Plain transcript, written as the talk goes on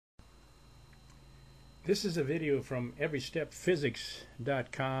This is a video from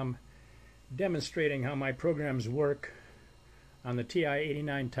everystepphysics.com demonstrating how my programs work on the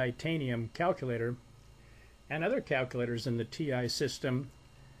TI-89 titanium calculator and other calculators in the TI system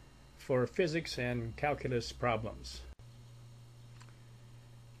for physics and calculus problems.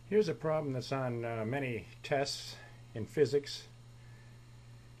 Here's a problem that's on many tests in physics,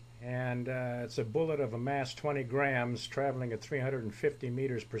 and it's a bullet of a mass 20 grams traveling at 350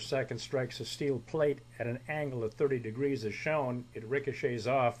 meters per second strikes a steel plate at an angle of 30 degrees as shown. It ricochets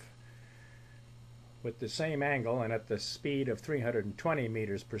off with the same angle and at the speed of 320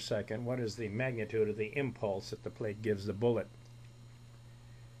 meters per second. What is the magnitude of the impulse that the plate gives the bullet?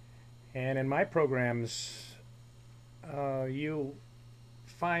 And in my programs, you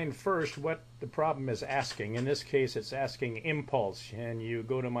find first what the problem is asking. In this case, it's asking impulse, and you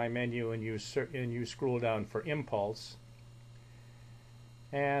go to my menu and you scroll down for impulse.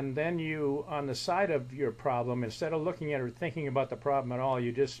 And then you, on the side of your problem, instead of looking at or thinking about the problem at all,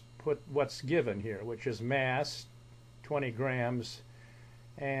 you just put what's given here, which is mass, 20 grams,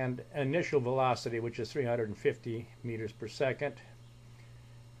 and initial velocity, which is 350 meters per second.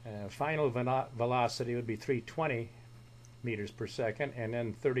 Final velocity would be 320 meters per second, and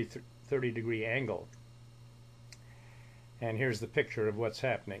then 30 degree angle. And here's the picture of what's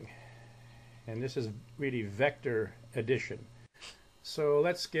happening. And this is really vector addition. So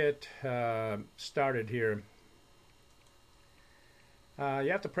let's get started here.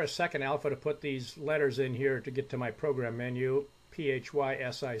 You have to press second alpha to put these letters in here to get to my program menu,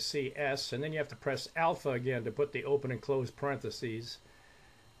 PHYSICS, and then you have to press alpha again to put the open and close parentheses,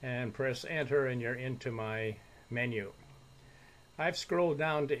 and press enter and you're into my menu. I've scrolled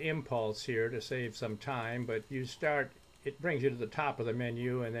down to impulse here to save some time, but you start, it brings you to the top of the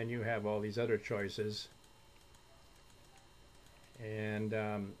menu, and then you have all these other choices. And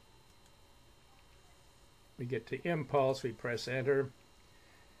we get to impulse, we press enter.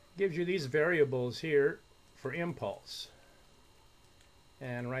 Gives you these variables here for impulse.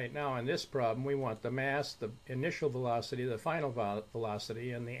 And right now in this problem we want the mass, the initial velocity, the final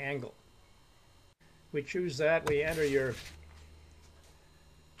velocity, and the angle. We choose that, we enter your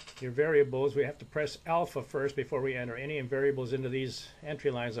variables. We have to press alpha first before we enter any variables into these entry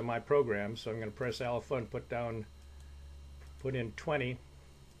lines of my program. So I'm going to press alpha and put in 20.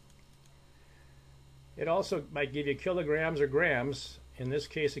 It also might give you kilograms or grams. In this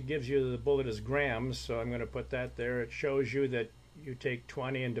case it gives you the bullet as grams, so I'm going to put that there. It shows you that you take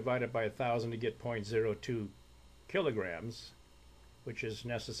 20 and divide it by 1,000 to get 0.02 kilograms, which is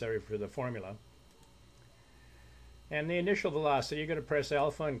necessary for the formula. And the initial velocity, you're going to press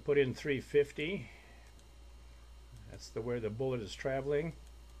alpha and put in 350. That's where the bullet is traveling.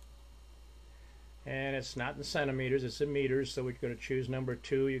 And it's not in centimeters, it's in meters, so we're going to choose number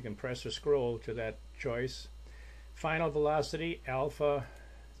 2. You can press or scroll to that choice. Final velocity, alpha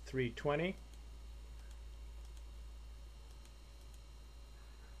 320.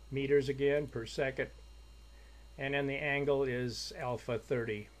 Meters again per second. And then the angle is alpha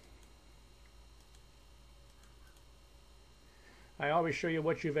 30. I always show you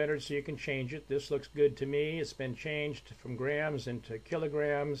what you've entered so you can change it. This looks good to me. It's been changed from grams into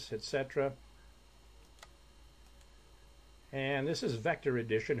kilograms, etc. And this is vector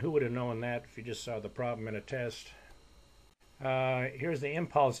addition. Who would have known that if you just saw the problem in a test? Here's the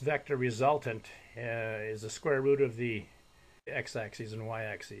impulse vector resultant is the square root of the x-axis and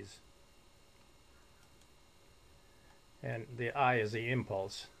y-axis. And the I is the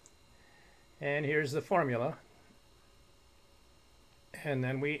impulse. And here's the formula. And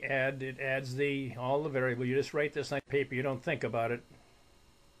then it adds all the variables. You just write this on paper, you don't think about it.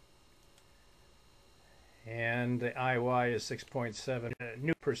 And the IY is 6.7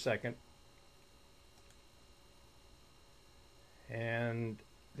 newton per second. And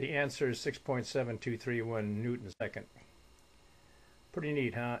the answer is 6.7231 newton a second. Pretty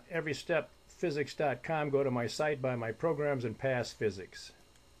neat, huh? Everystepphysics.com. Go to my site, buy my programs, and pass physics.